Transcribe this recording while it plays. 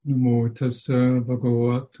Namo tassa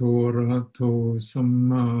bhagavato arahato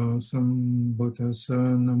samma sambuddhassa.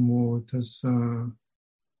 Namo tassa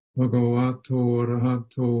bhagavato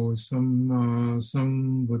arahato samma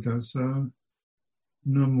sambuddhassa.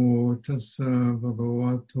 Namo tassa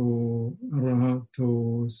bhagavato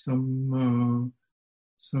arahato samma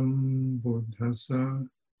sambuddhassa.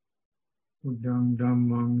 Buddhang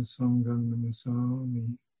dhammang sanghang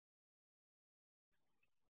namasami.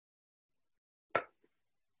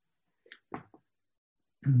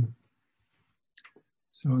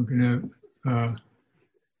 So I'm going to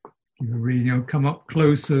give a reading. I'll come up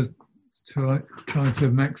closer to try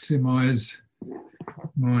to maximize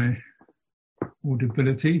my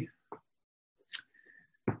audibility.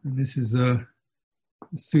 And this is a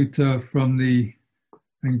sutta from the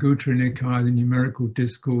Anguttara Nikaya, the Numerical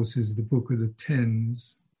Discourses, the Book of the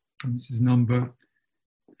Tens. And this is number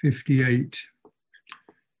 58.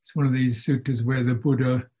 It's one of these suttas where the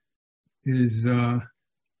Buddha is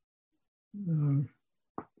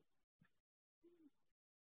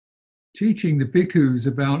teaching the bhikkhus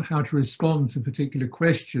about how to respond to particular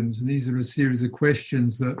questions. And these are a series of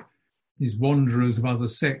questions that these wanderers of other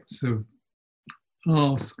sects have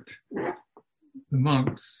asked the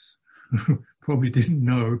monks, who probably didn't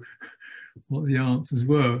know what the answers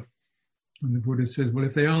were. And the Buddha says, well,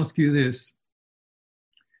 if they ask you this,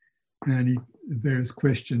 and various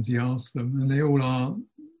questions he asks them, and they all are,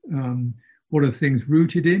 what are things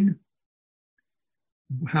rooted in?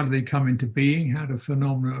 How do they come into being? How do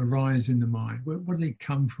phenomena arise in the mind? Where do they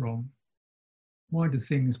come from? Why do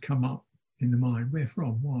things come up in the mind? Where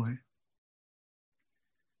from? Why?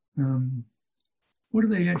 What do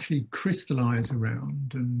they actually crystallize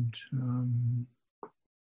around and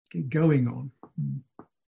get going on?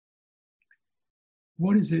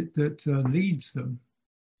 What is it that leads them?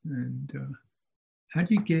 And how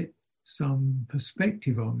do you get some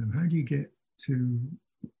perspective on them? How do you get to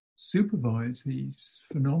supervise these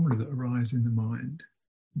phenomena that arise in the mind?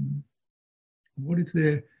 What's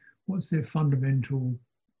their fundamental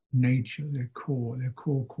nature, their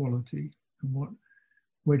core quality, and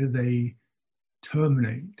where do they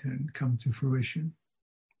terminate and come to fruition?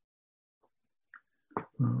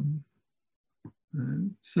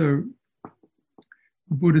 So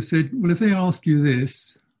the Buddha said, well, if they ask you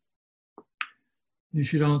this, you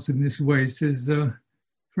should answer in this way. It says,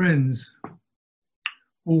 friends,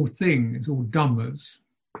 all things, all dhammas,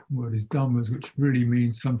 the word is dhammas, which really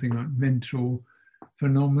means something like mental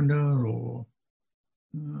phenomena or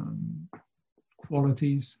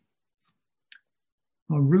qualities,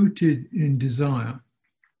 are rooted in desire.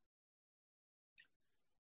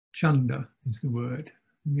 Chanda is the word.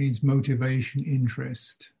 It means motivation,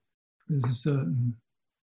 interest. There's a certain...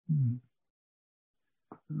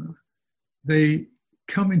 they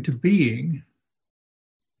come into being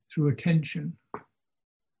through attention.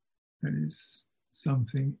 That is,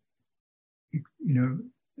 something,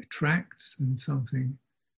 attracts and something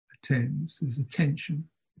attends. There's attention.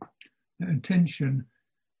 That attention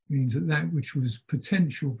means that which was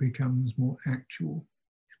potential becomes more actual.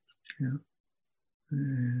 Yeah?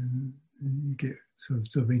 And you get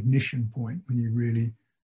sort of ignition point when you really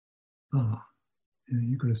are.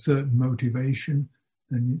 You've got a certain motivation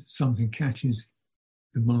and something catches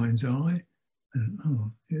the mind's eye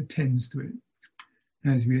and it attends to it.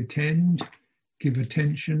 As we attend, give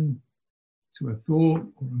attention to a thought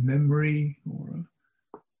or a memory or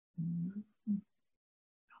a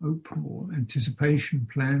hope or anticipation,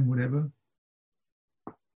 plan, whatever.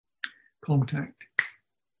 Contact.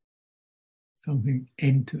 Something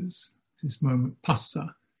enters. It's this moment,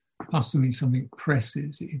 passa. Passa means something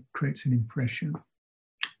presses. It creates an impression.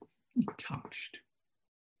 Touched.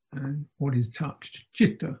 And what is touched?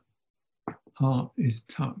 Citta. Heart is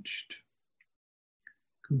touched.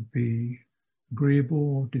 Could be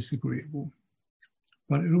agreeable or disagreeable,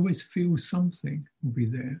 but it always feels something will be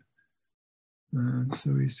there. And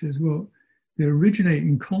so he says, well, they originate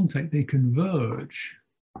in contact, they converge.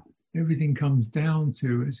 Everything comes down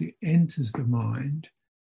to, as it enters the mind,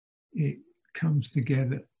 it comes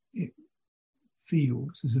together, it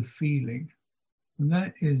feels as a feeling. And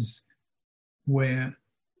that is where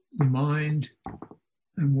the mind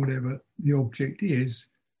and whatever the object is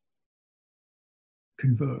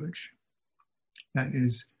converge. That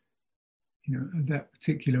is, at that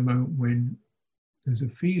particular moment when there's a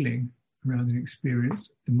feeling around an experience,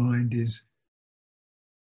 the mind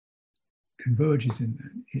converges in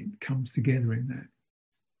that. It comes together in that.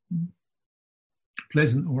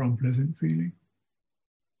 Pleasant or unpleasant feeling.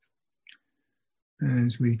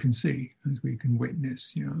 As we can see, as we can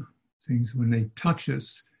witness, things when they touch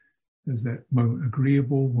us, there's that moment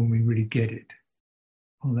agreeable when we really get it.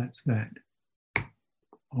 Oh, that's that.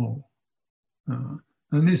 Oh.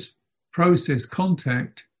 And this process,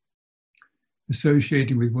 contact,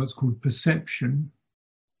 associated with what's called perception,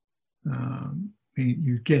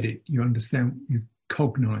 you get it, you understand, you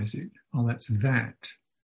cognize it. Oh, that's that.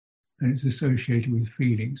 And it's associated with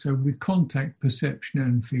feeling. So with contact, perception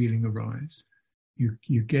and feeling arise.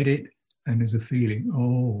 You get it, and there's a feeling.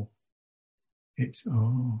 Oh, it's,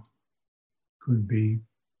 could be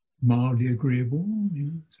mildly agreeable,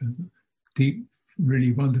 so deep,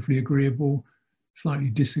 really wonderfully agreeable, slightly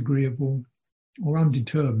disagreeable, or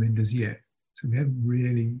undetermined as yet. So we haven't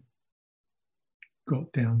really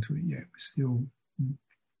got down to it yet. We're still,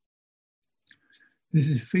 this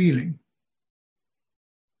is feeling.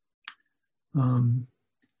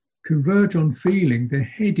 Converge on feeling, they're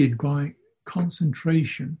headed by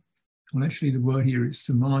concentration. Well, actually the word here is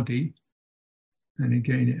samadhi. And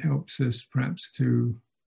again, it helps us perhaps to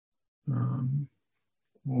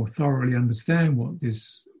more thoroughly understand what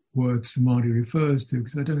this word samadhi refers to,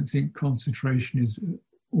 because I don't think concentration is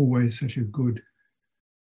always such a good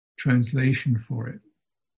translation for it.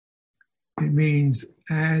 It means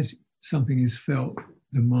as something is felt,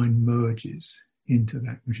 the mind merges into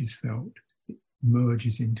that which is felt. It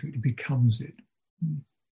merges into it, it becomes it.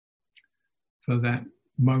 For that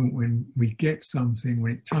moment when we get something,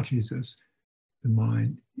 when it touches us, the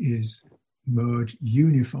mind is merged,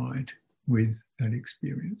 unified with that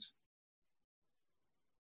experience.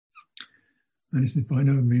 And this is by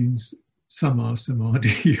no means sama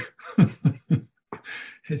samadhi.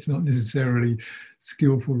 It's not necessarily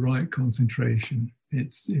skillful right concentration.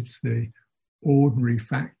 It's the ordinary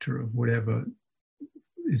factor of whatever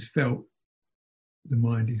is felt, the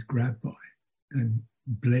mind is grabbed by and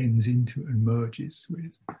blends into and merges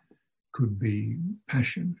with. Could be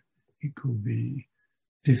passion, it could be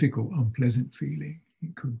difficult, unpleasant feeling,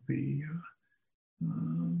 it could be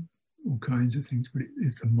all kinds of things, but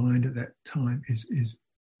it's the mind at that time is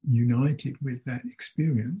united with that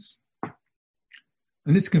experience.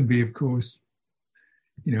 And this can be, of course,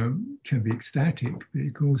 can be ecstatic, but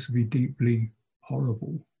it can also be deeply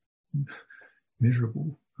horrible,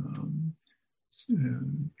 miserable,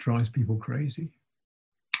 drives people crazy,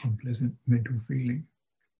 unpleasant mental feeling.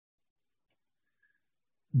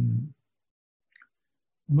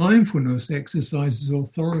 Mindfulness exercises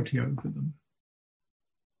authority over them.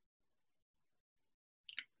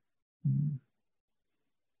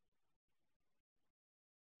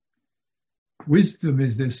 Wisdom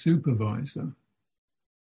is their supervisor.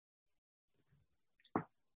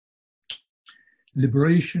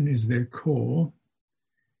 Liberation is their core.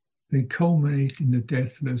 They culminate in the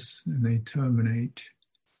deathless and they terminate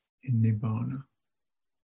in Nibbana.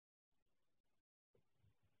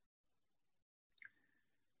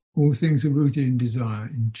 All things are rooted in desire,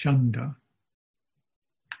 in chanda.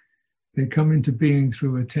 They come into being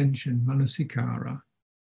through attention, manasikara.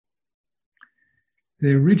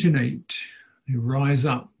 They originate, they rise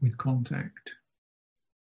up with contact.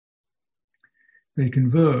 They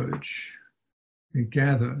converge, they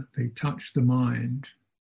gather, they touch the mind,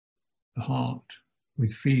 the heart,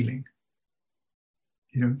 with feeling.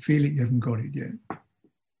 You don't feel it, you haven't got it yet.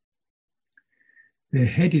 They're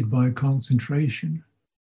headed by concentration.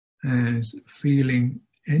 As feeling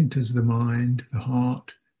enters the mind, the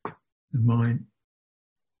heart, the mind,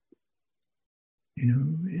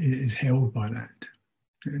 it is held by that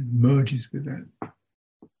and merges with that.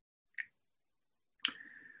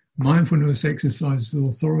 Mindfulness exercises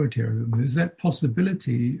authority over them. There's that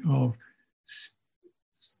possibility of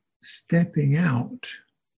stepping out,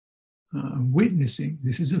 witnessing.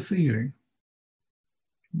 This is a feeling.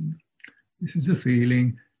 This is a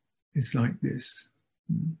feeling. It's like this.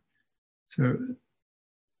 So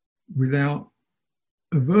without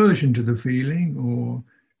aversion to the feeling or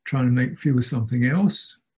trying to feel something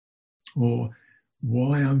else, or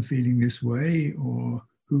why I'm feeling this way, or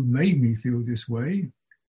who made me feel this way,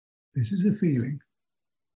 this is a feeling.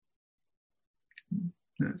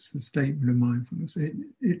 That's the statement of mindfulness.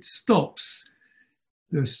 It stops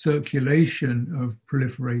the circulation of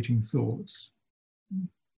proliferating thoughts.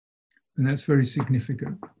 And that's very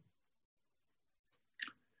significant.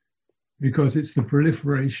 Because it's the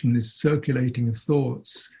proliferation, this circulating of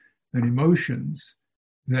thoughts and emotions,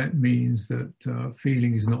 that means that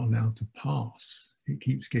feeling is not allowed to pass. It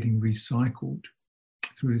keeps getting recycled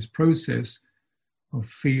through this process of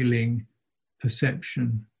feeling,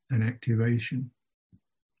 perception, and activation.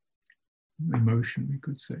 Emotion, we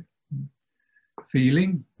could say.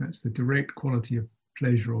 Feeling, that's the direct quality of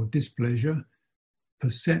pleasure or displeasure.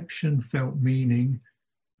 Perception, felt meaning,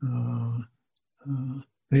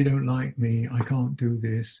 they don't like me, I can't do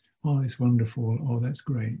this, oh, it's wonderful, oh, that's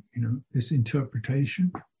great. You know, this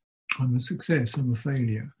interpretation, I'm a success, I'm a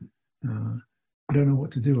failure. I don't know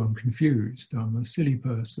what to do, I'm confused, I'm a silly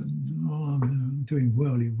person, oh, I'm doing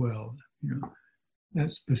really well. You know,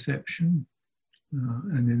 that's perception.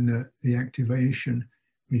 And in the activation,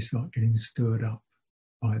 we start getting stirred up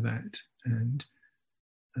by that. And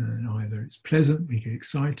either it's pleasant, we get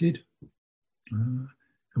excited and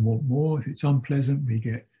want more. If it's unpleasant, we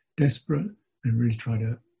get desperate and really try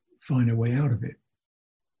to find a way out of it.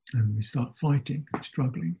 And we start fighting,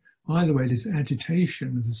 struggling. Either way, this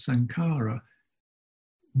agitation of the sankhara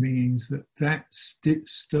means that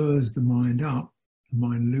stirs the mind up. The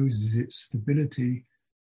mind loses its stability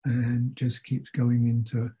and just keeps going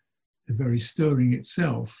into the very stirring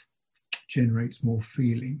itself, generates more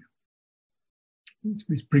feeling,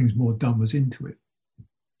 which brings more dhammas into it,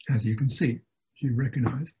 as you can see, if you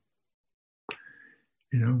recognize.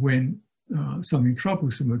 You know, when something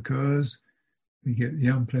troublesome occurs, we get the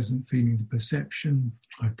unpleasant feeling, the perception,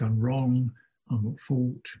 I've done wrong, I'm at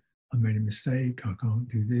fault, I made a mistake, I can't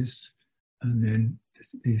do this. And then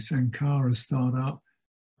the sankharas start up,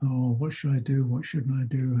 oh, what should I do, what shouldn't I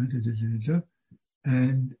do,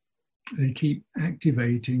 and they keep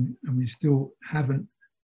activating, and we still haven't,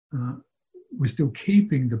 we're still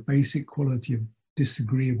keeping the basic quality of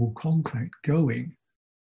disagreeable contact going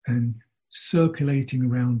and circulating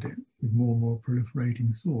around it with more and more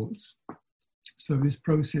proliferating thoughts. So this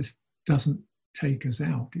process doesn't take us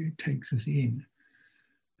out, it takes us in.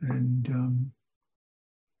 And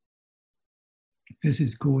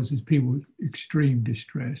this causes people extreme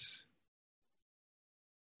distress,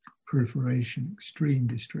 proliferation, extreme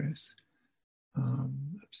distress,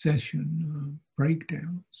 obsession,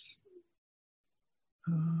 breakdowns,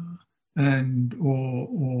 and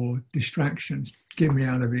or distractions. Get me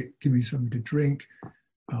out of it, give me something to drink,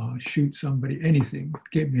 shoot somebody, anything,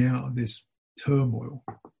 get me out of this turmoil.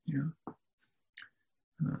 You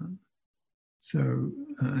know?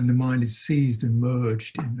 And the mind is seized and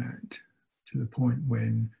merged in that to the point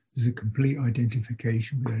when there's a complete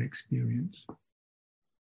identification with that experience.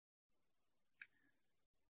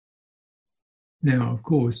 Now, of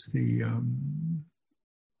course, the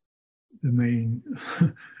main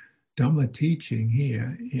Dhamma teaching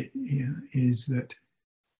here is that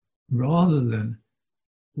rather than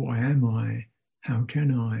what am I, how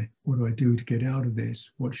can I, what do I do to get out of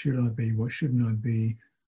this, what should I be, what shouldn't I be,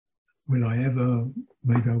 will I ever,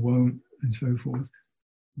 maybe I won't, and so forth.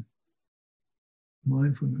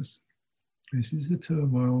 Mindfulness. This is the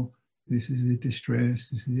turmoil, this is the distress,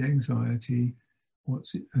 this is the anxiety,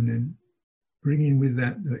 what's it, and then bringing with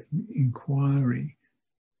that the inquiry,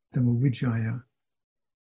 Dhamma Vijaya.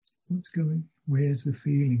 What's going, where's the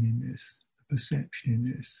feeling in this, the perception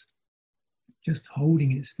in this? Just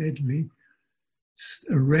holding it steadily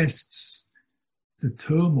arrests the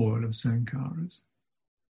turmoil of sankharas.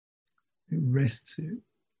 It arrests it.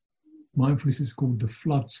 Mindfulness is called the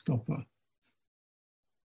flood stopper.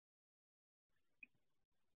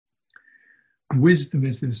 Wisdom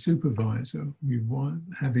is the supervisor. We want,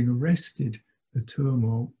 having arrested the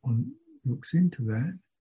turmoil, one looks into that,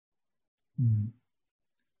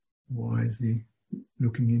 wisely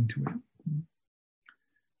looking into it.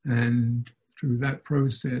 And through that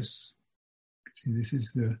process, see, this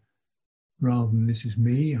is the, rather than this is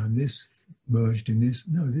me, I'm this, merged in this.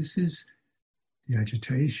 No, this is the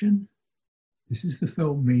agitation. This is the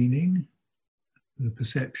felt meaning, the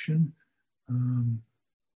perception.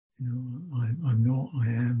 You know, I'm not, I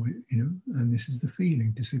am, you know, and this is the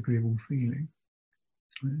feeling, disagreeable feeling.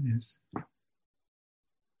 Yes.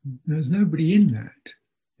 There's nobody in that.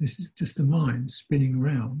 This is just the mind spinning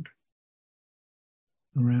around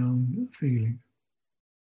feeling,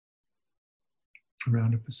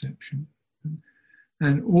 around a perception.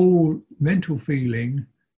 And all mental feeling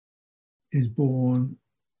is born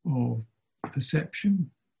of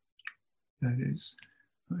perception, that is,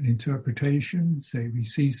 an interpretation. Say we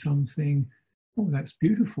see something, oh, that's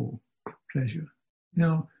beautiful, pleasure.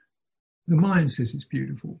 Now, the mind says it's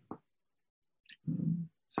beautiful.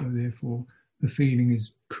 So therefore, the feeling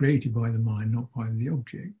is created by the mind, not by the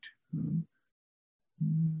object. The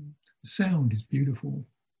sound is beautiful,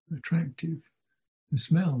 attractive. The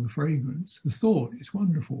smell, the fragrance, the thought is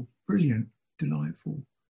wonderful, brilliant, delightful.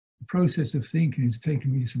 The process of thinking has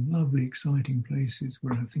taken me to some lovely, exciting places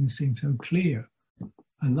where things seem so clear.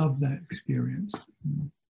 I love that experience.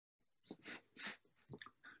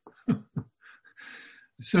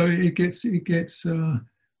 So it gets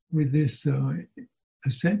with this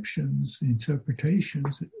perceptions,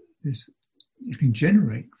 interpretations. This you can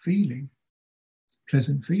generate feeling,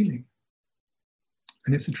 pleasant feeling.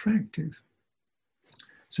 and it's attractive.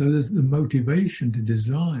 So there's the motivation to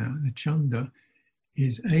desire, the chanda,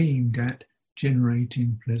 is aimed at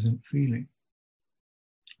generating pleasant feeling.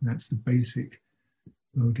 That's the basic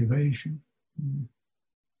motivation.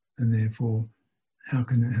 And therefore, how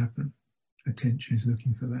can that happen? Attention is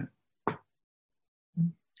looking for that.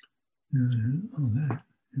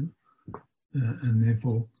 And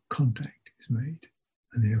therefore, contact is made,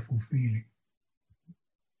 and therefore feeling.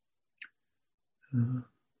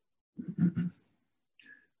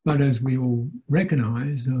 But as we all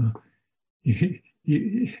recognize, it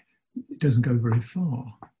doesn't go very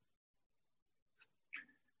far,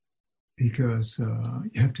 because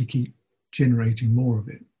you have to keep generating more of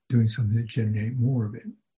it, doing something to generate more of it.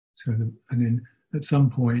 And then at some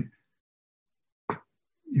point,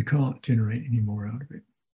 you can't generate any more out of it.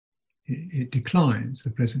 It declines, the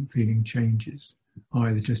pleasant feeling changes,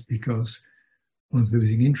 either just because one's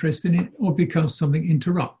losing interest in it, or because something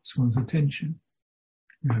interrupts one's attention.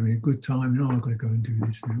 You're having a good time, and I've got to go and do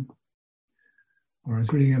this now. Or I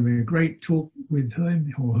was really having a great talk with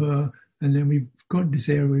him or her, and then we got into this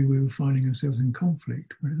area where we were finding ourselves in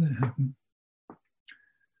conflict. Where did that happen?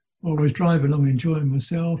 Or I was driving along enjoying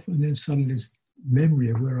myself, and then suddenly this memory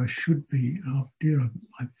of where I should be. Oh dear,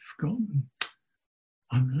 I've forgotten.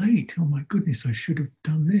 I'm late. Oh my goodness, I should have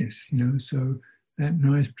done this. So that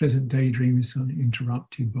nice pleasant daydream is suddenly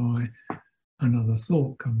interrupted by another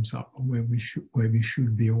thought comes up, or where we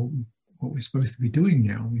should be, or what we're supposed to be doing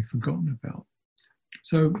now, we've forgotten about.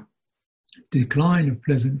 So decline of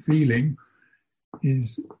pleasant feeling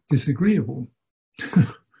is disagreeable.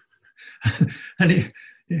 And it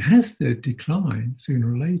has to decline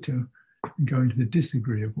sooner or later and go into the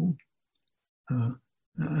disagreeable.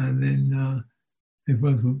 And then if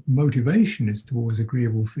one's motivation is towards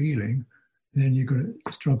agreeable feeling, then you've got to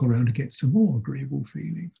struggle around to get some more agreeable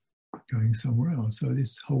feeling going somewhere else. So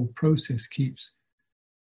this whole process keeps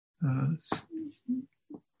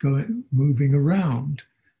moving around,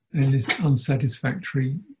 and this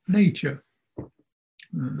unsatisfactory nature.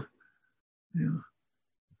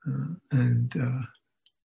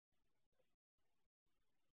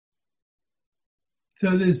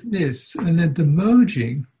 So there's this, and then the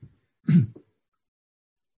merging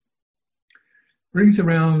brings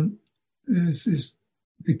around this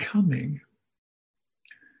becoming.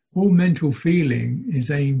 All mental feeling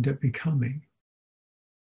is aimed at becoming.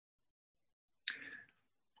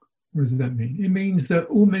 What does that mean? It means that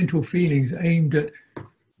all mental feelings aimed at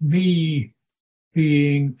me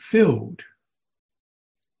being filled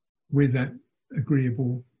with that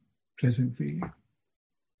agreeable, pleasant feeling.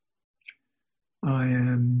 I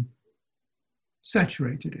am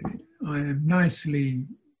saturated in it. I am nicely,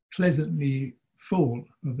 pleasantly full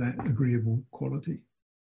of that agreeable quality.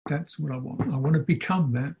 That's what I want. I want to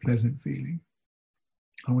become that pleasant feeling.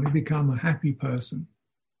 I want to become a happy person.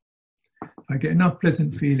 If I get enough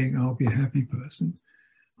pleasant feeling, I'll be a happy person.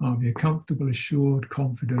 I'll be a comfortable, assured,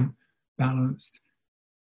 confident, balanced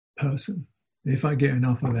person. If I get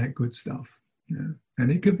enough of that good stuff.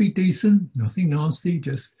 And it could be decent, nothing nasty,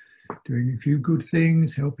 just doing a few good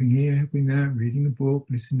things, helping here, helping there, reading a book,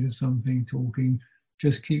 listening to something, talking.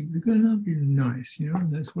 Just keep going up, be nice,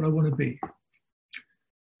 that's what I want to be.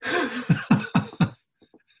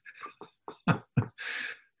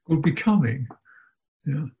 Or becoming,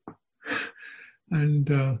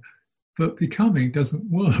 and but becoming doesn't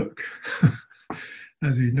work,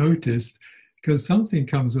 as we noticed, because something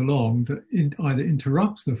comes along that either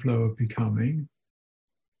interrupts the flow of becoming,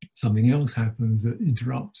 something else happens that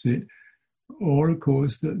interrupts it, or of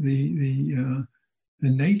course that the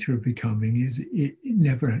nature of becoming is it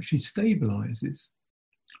never actually stabilizes.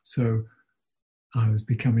 So I was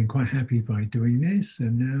becoming quite happy by doing this,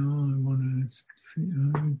 and now I want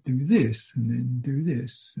to do this, and then do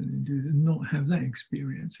this, and then not have that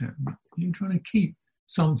experience happen. You're trying to keep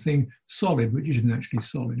something solid, which isn't actually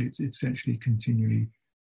solid. It's actually continually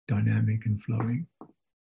dynamic and flowing.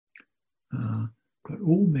 But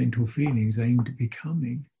all mental feelings aimed at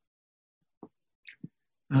becoming.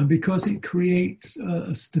 Because it creates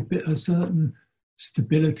a certain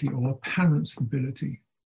stability, or apparent stability.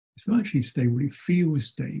 It's not actually stable, it feels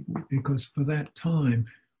stable, because for that time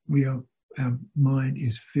our mind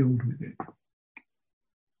is filled with it.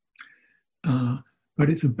 But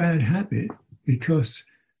it's a bad habit, because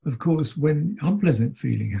of course when unpleasant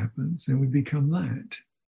feeling happens, then we become that.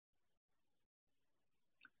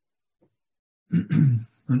 And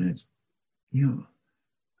that's,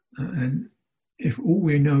 and if all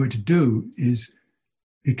we know to do is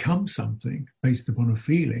become something based upon a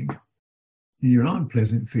feeling, your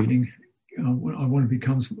unpleasant feeling want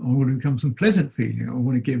to become some pleasant feeling. I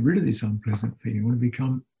want to get rid of this unpleasant feeling. I want to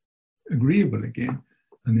become agreeable again.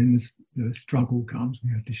 And then the struggle comes.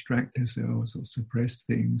 We have to distract ourselves or suppress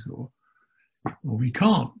things, or we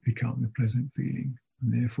can't become the pleasant feeling.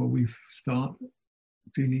 And therefore we start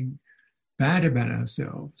feeling bad about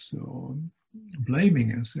ourselves, or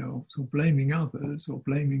blaming ourselves, or blaming others, or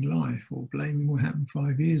blaming life, or blaming what happened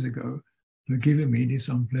 5 years ago for giving me this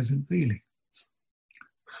unpleasant feeling.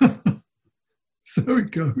 So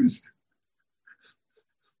it goes.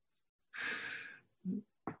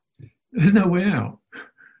 There's no way out,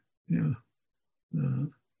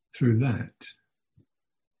 through that.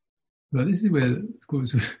 But this is where, of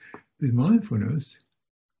course, with mindfulness,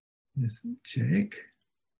 let's check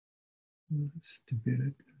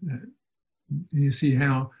stability. You see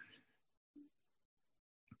how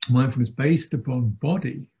mindfulness based upon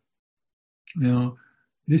body. Now,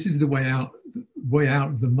 this is the way out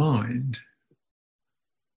of the mind.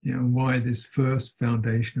 Why this first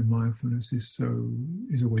foundation of mindfulness is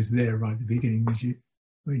always there right at the beginning. Is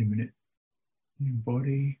wait a minute, your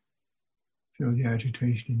body, feel the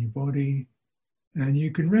agitation in your body, and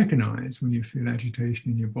you can recognize when you feel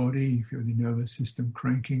agitation in your body, you feel the nervous system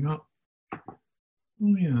cranking up.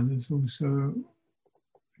 Oh yeah, there's also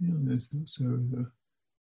the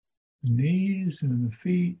knees and the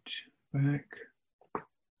feet, back.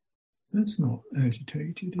 That's not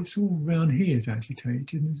agitated. It's all around here is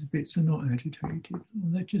agitated, and there's bits are not agitated.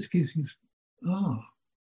 And that just gives you,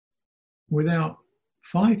 without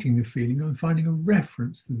fighting the feeling, I'm finding a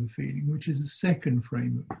reference to the feeling, which is the second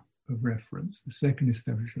frame of reference, the second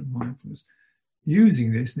establishment of mindfulness.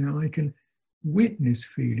 Using this now, I can witness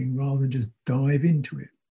feeling rather than just dive into it.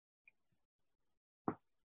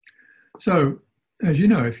 So, as you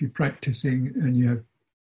know, if you're practicing and you have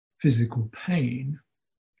physical pain,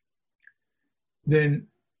 then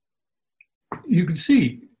you can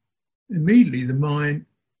see immediately the mind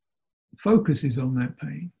focuses on that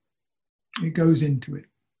pain. It goes into it.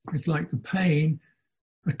 It's like the pain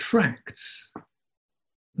attracts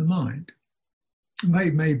the mind.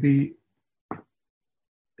 It may be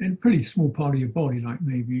in a pretty small part of your body, like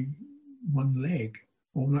maybe one leg,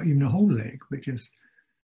 or not even a whole leg, but just,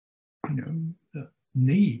 the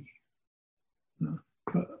knee.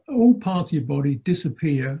 But all parts of your body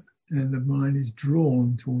disappear, and the mind is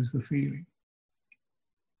drawn towards the feeling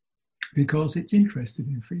because it's interested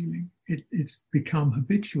in feeling. It's become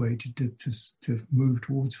habituated to move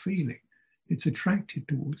towards feeling. It's attracted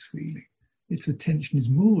towards feeling. Its attention is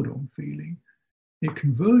moored on feeling. It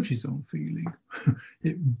converges on feeling.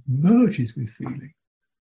 It merges with feeling.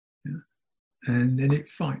 And then it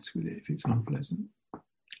fights with it if it's unpleasant.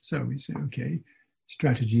 So we say, okay,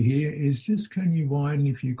 strategy here is just, can you widen,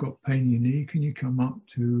 if you've got pain in your knee, can you come up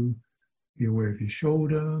to be aware of your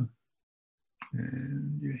shoulder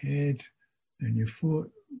and your head and your foot?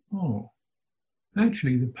 Oh,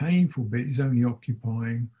 actually the painful bit is only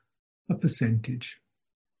occupying a percentage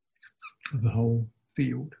of the whole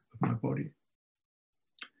field of my body.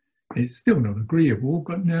 It's still not agreeable,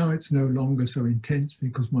 but now it's no longer so intense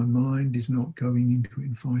because my mind is not going into it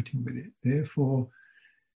and fighting with it. Therefore,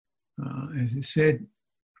 as it said,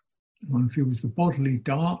 one feels the bodily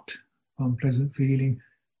dart, unpleasant feeling,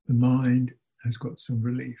 the mind has got some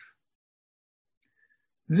relief.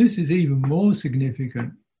 And this is even more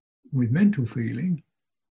significant with mental feeling,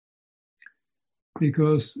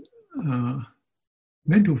 because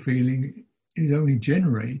mental feeling is only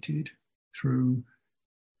generated through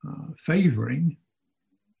favouring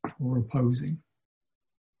or opposing.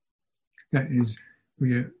 That is,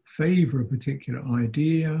 we favour a particular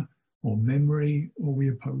idea or memory, or we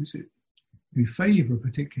oppose it. We favour a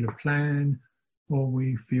particular plan, or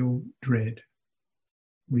we feel dread.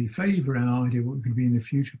 We favour our idea of what could be in the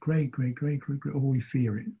future, great, or we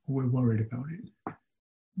fear it, or we're worried about it.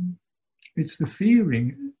 It's the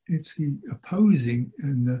fearing, it's the opposing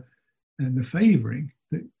and the favouring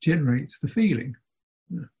that generates the feeling.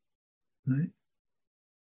 Right?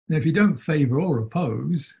 Now, if you don't favour or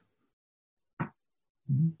oppose,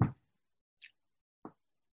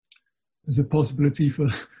 there's a possibility for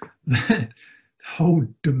that whole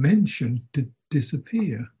dimension to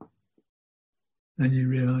disappear. And you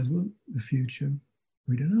realise, well, the future,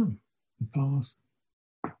 we don't know. The past,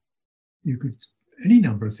 any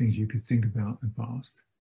number of things you could think about in the past.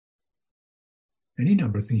 Any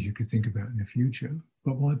number of things you could think about in the future,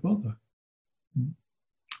 but why bother?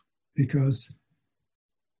 Because,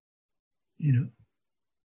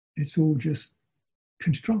 it's all just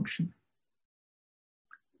construction.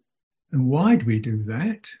 And why do we do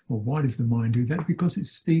that? Or why does the mind do that? Because it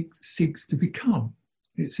seeks to become.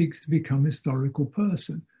 It seeks to become a historical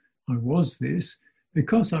person. I was this.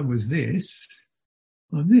 Because I was this,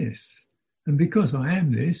 I'm this. And because I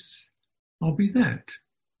am this, I'll be that.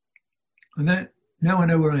 And that, now I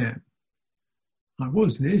know where I am. I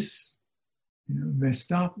was this,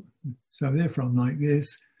 messed up. So therefore I'm like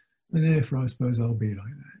this. And therefore I suppose I'll be like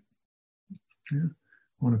that. Yeah?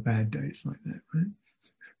 On a bad day, it's like that, right?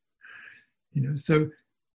 So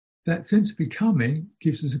that sense of becoming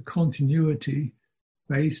gives us a continuity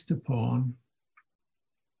based upon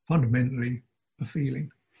fundamentally a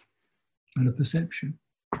feeling and a perception.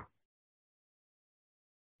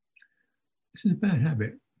 This is a bad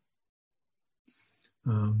habit.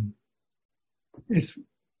 It's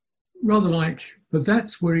rather like, but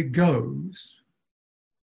that's where it goes.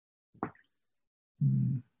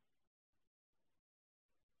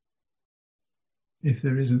 If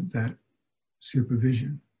there isn't that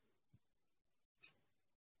supervision.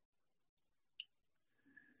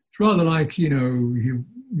 It's rather like, you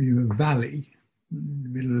have a valley. In the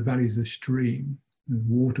middle of the valley is a stream, a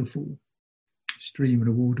waterfall. A stream and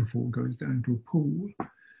a waterfall goes down to a pool.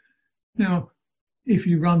 Now, if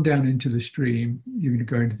you run down into the stream, you're going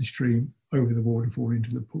to go into the stream, over the waterfall,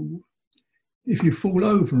 into the pool. If you fall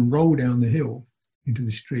over and roll down the hill into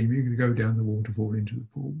the stream, you're going to go down the waterfall into the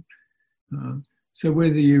pool. So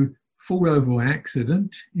whether you fall over by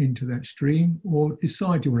accident into that stream or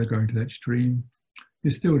decide you want to go into that stream,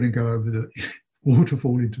 you're still going to go over the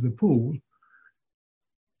waterfall into the pool.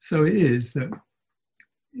 So it is that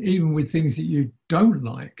even with things that you don't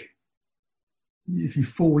like, if you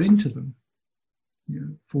fall into them,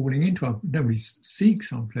 falling into nobody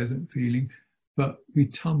seeks unpleasant feeling, but we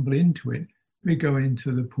tumble into it, we go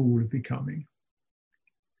into the pool of becoming.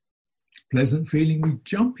 Pleasant feeling, we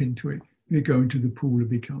jump into it, we go into the pool of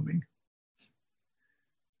becoming.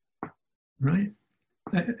 Right?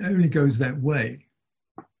 That only goes that way.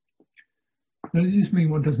 Now, does this mean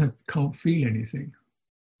one can't feel anything?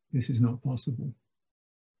 This is not possible.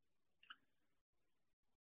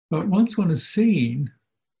 But once one has seen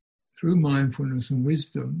through mindfulness and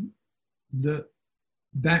wisdom that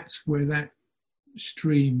that's where that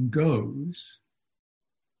stream goes,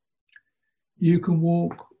 you can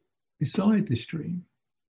walk beside the stream.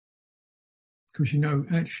 Because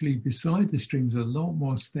actually beside the stream is a lot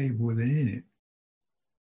more stable than in it.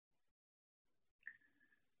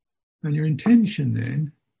 And your intention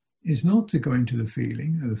then is not to go into the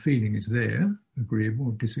feeling, the feeling is there, agreeable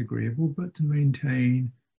or disagreeable, but to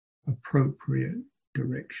maintain appropriate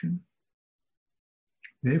direction.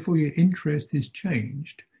 Therefore, your interest is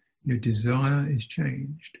changed. Your desire is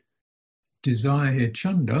changed. Desire here,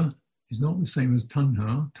 chanda, is not the same as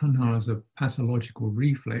tanha. Tanha is a pathological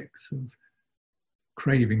reflex of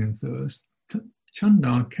craving and thirst.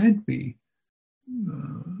 Chanda can be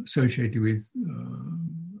associated with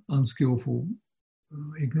unskillful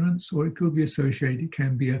ignorance, or it could be associated, it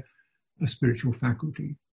can be a spiritual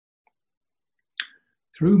faculty.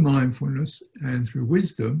 Through mindfulness and through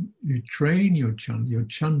wisdom, you train your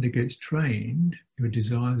chanda gets trained, your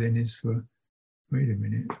desire then is for, wait a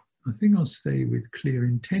minute, I think I'll stay with clear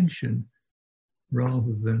intention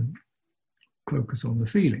rather than focus on the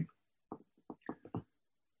feeling.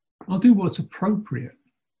 I'll do what's appropriate.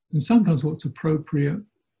 And sometimes what's appropriate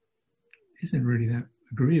isn't really that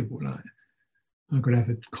agreeable. Like, I could have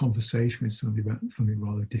a conversation with somebody about something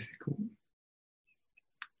rather difficult.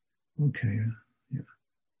 Okay, yeah.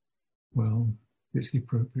 Well, it's the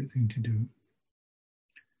appropriate thing to do.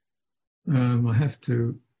 I have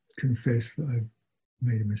to confess that I've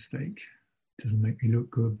made a mistake. It doesn't make me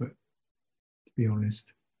look good, but to be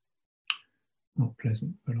honest, not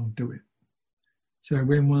pleasant, but I'll do it. So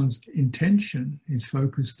when one's intention is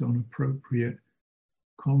focused on appropriate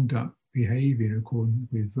conduct, behavior in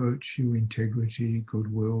accordance with virtue, integrity,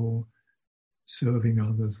 goodwill, serving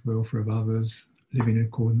others, welfare of others, living in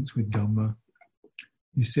accordance with Dhamma,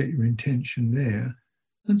 you set your intention there,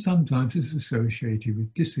 and sometimes it's associated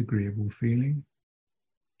with disagreeable feeling,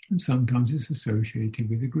 and sometimes it's associated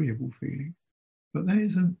with agreeable feeling. But that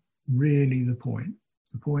isn't really the point.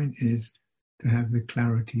 The point is to have the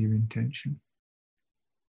clarity of intention.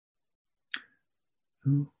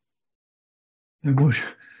 And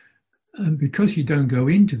because you don't go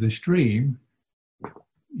into the stream,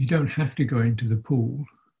 you don't have to go into the pool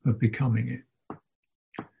of becoming it.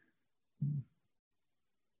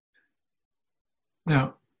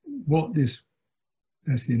 Now,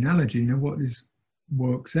 that's the analogy, what this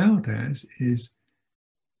works out as is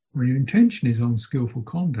when your intention is on skillful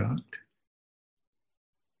conduct,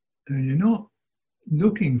 and you're not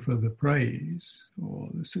looking for the praise or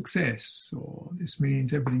the success, or this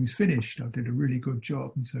means everything's finished, I did a really good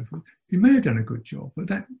job and so forth. You may have done a good job, but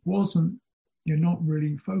that wasn't You're not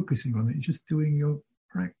really focusing on it. You're just doing your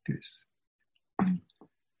practice.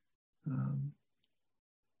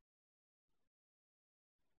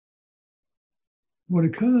 What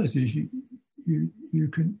occurs is you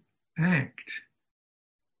can act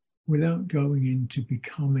without going into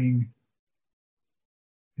becoming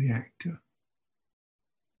the actor,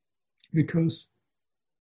 because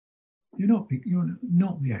you're not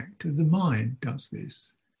the actor. The mind does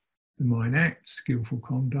this. The mind acts, skillful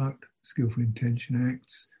conduct, skillful intention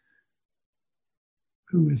acts.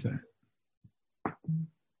 Who is that?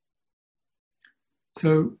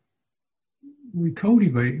 So we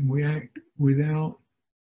cultivate and we act without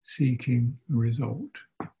seeking a result.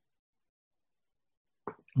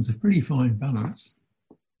 It's a pretty fine balance.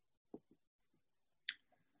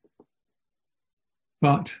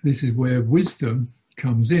 But this is where wisdom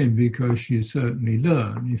comes in, because you certainly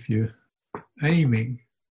learn, if you're aiming,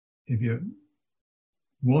 if you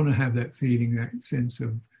want to have that feeling, that sense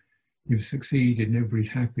of you've succeeded and everybody's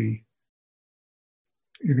happy,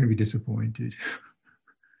 you're going to be disappointed.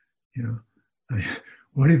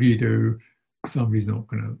 Whatever you do, somebody's not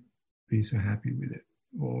going to be so happy with it,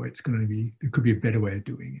 or there could be a better way of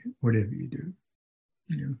doing it, whatever you do.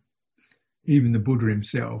 Even the Buddha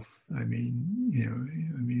himself, as a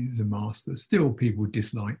master, still people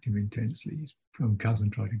disliked him intensely. His own cousin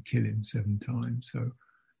tried to kill him 7 times, so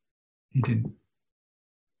he didn't,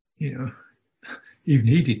 even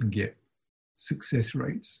he didn't get success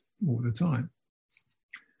rates all the time.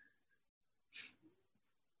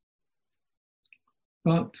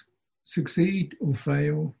 But succeed or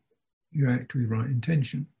fail, you act with right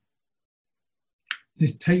intention.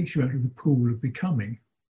 This takes you out of the pool of becoming.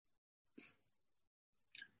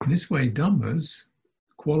 In this way, Dhammas,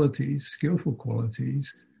 qualities, skillful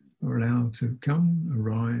qualities, are allowed to come,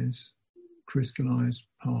 arise, crystallize,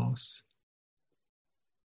 pass.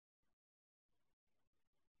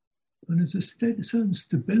 And there's a certain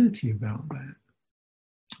stability about that,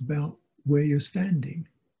 about where you're standing.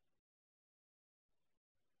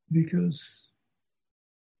 Because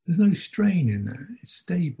there's no strain in that, it's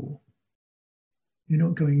stable. You're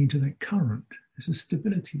not going into that current, there's a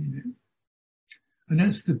stability in it. And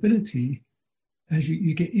that stability, as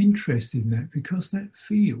you get interested in that, because that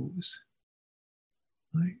feels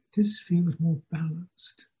like this feels more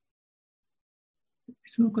balanced.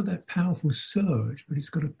 It's not got that powerful surge, but it's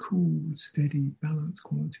got a cool, steady, balanced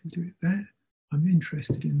quality to it. That, I'm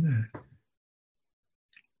interested in that.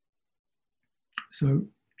 So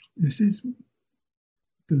this is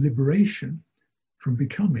the liberation from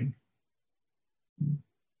becoming.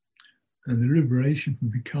 And the liberation from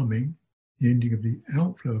becoming, the ending of the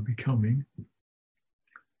outflow of becoming,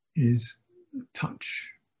 is a touch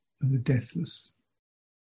of the deathless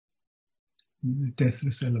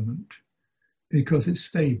element, because it's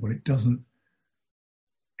stable, it doesn't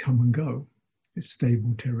come and go, it's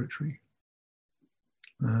stable territory.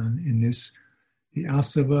 And in this, the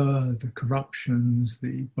asava, the corruptions,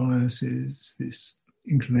 the biases, this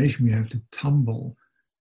inclination we have to tumble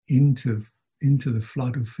into the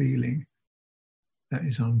flood of feeling, that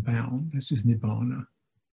is unbound. That's just nibbana,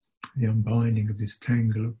 the unbinding of this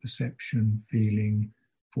tangle of perception, feeling,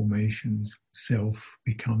 formations, self,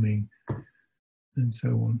 becoming, and so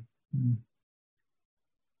on.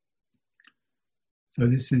 So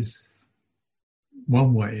this is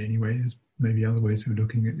one way, anyway. There's maybe other ways of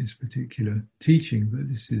looking at this particular teaching, but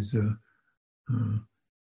this is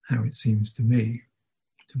how it seems to me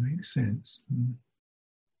to make sense.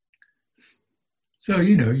 So,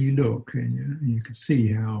 you look and you can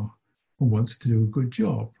see how one wants to do a good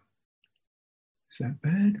job. Is that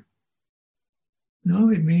bad?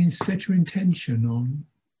 No, it means set your intention on,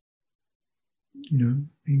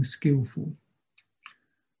 being skillful.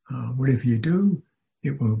 Whatever you do,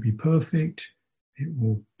 it won't be perfect. It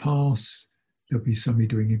will pass. There'll be somebody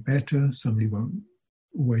doing it better. Somebody won't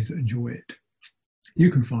always enjoy it.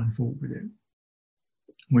 You can find fault with it.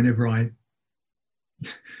 Whenever I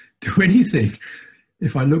do anything,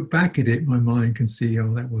 if I look back at it, my mind can see,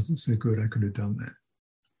 oh, that wasn't so good, I could have done that.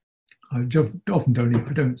 I often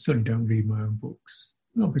certainly don't read my own books.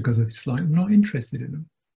 Not because I dislike them, I'm not interested in them.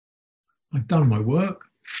 I've done my work.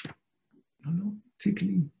 I'm not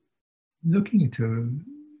particularly looking to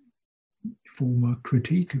form a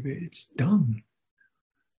critique of it. It's done.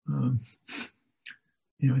 I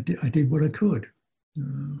did what I could.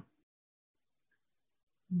 And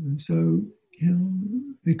so,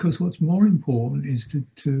 because what's more important is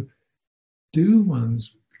to do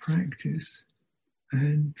one's practice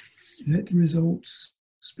and let the results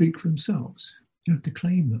speak for themselves. You don't have to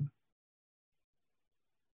claim them.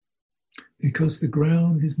 Because the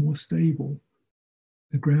ground is more stable.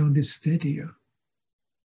 the ground is steadier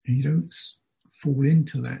and you don't fall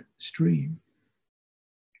into that stream.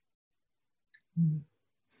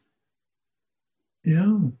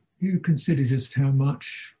 You consider just how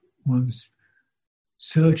much one's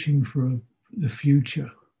searching for the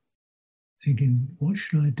future, thinking, what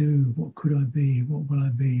should I do? What could I be? What will I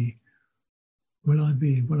be? Will I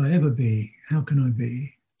be? Will I ever be? How can I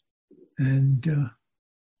be? And,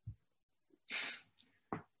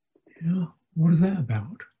 what is that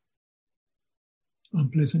about?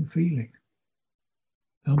 Unpleasant feeling.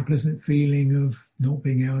 Unpleasant feeling of not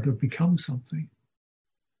being able to become something.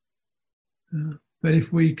 But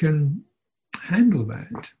if we can handle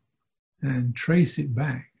that and trace it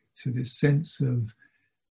back to this sense of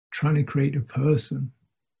trying to create a person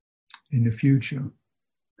in the future,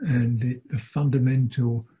 and the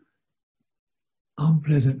fundamental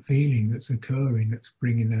unpleasant feeling that's occurring that's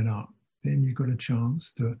bringing that up, then you've got a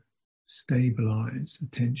chance to stabilize the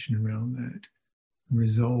tension around that,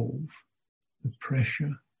 resolve the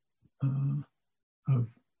pressure of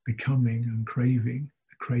becoming and craving,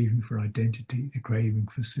 the craving for identity, the craving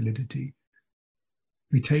for solidity.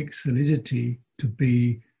 We take solidity to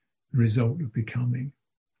be the result of becoming,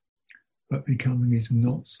 but becoming is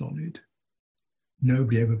not solid.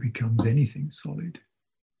 Nobody ever becomes anything solid.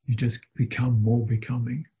 You just become more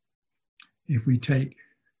becoming. If we take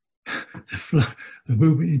the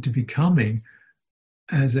movement into becoming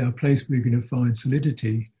as our place we're going to find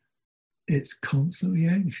solidity, it's constantly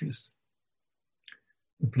anxious.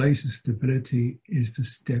 The place of stability is to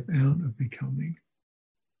step out of becoming.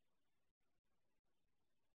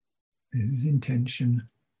 This is intention,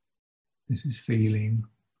 this is feeling,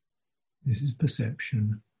 this is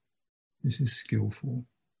perception, this is skillful.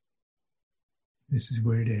 This is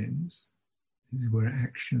where it ends. This is where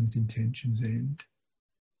actions, intentions end.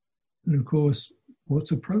 And of course,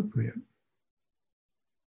 what's appropriate in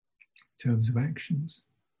terms of actions?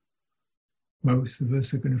 Most of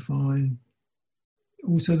us are going to find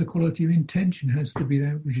also the quality of intention has to be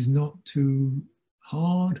that which is not too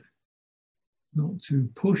hard, not too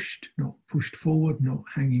pushed, not pushed forward, not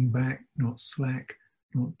hanging back, not slack,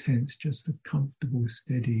 not tense, just a comfortable,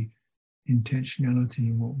 steady intentionality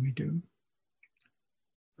in what we do.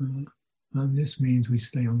 And this means we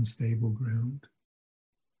stay on stable ground,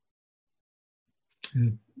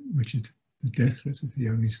 which is the deathless is the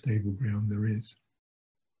only stable ground there is.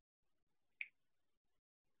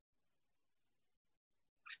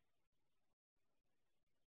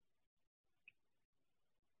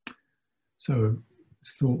 So,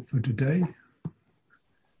 thought for today,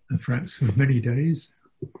 and perhaps for many days.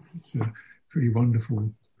 It's a pretty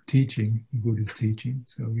wonderful teaching, the Buddha's teaching,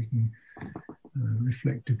 so we can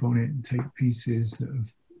reflect upon it and take pieces that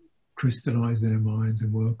have crystallized in our minds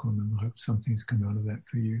and work on them. I hope something's come out of that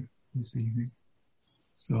for you this evening.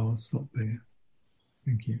 So I'll stop there.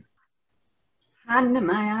 Thank you.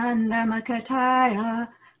 Annamayanda Makataya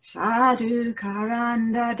Sadhu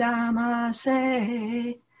Karanda Dhamma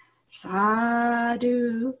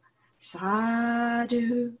Sadhu,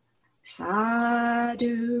 Sadhu,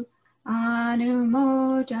 Sadhu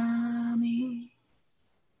Anumodana.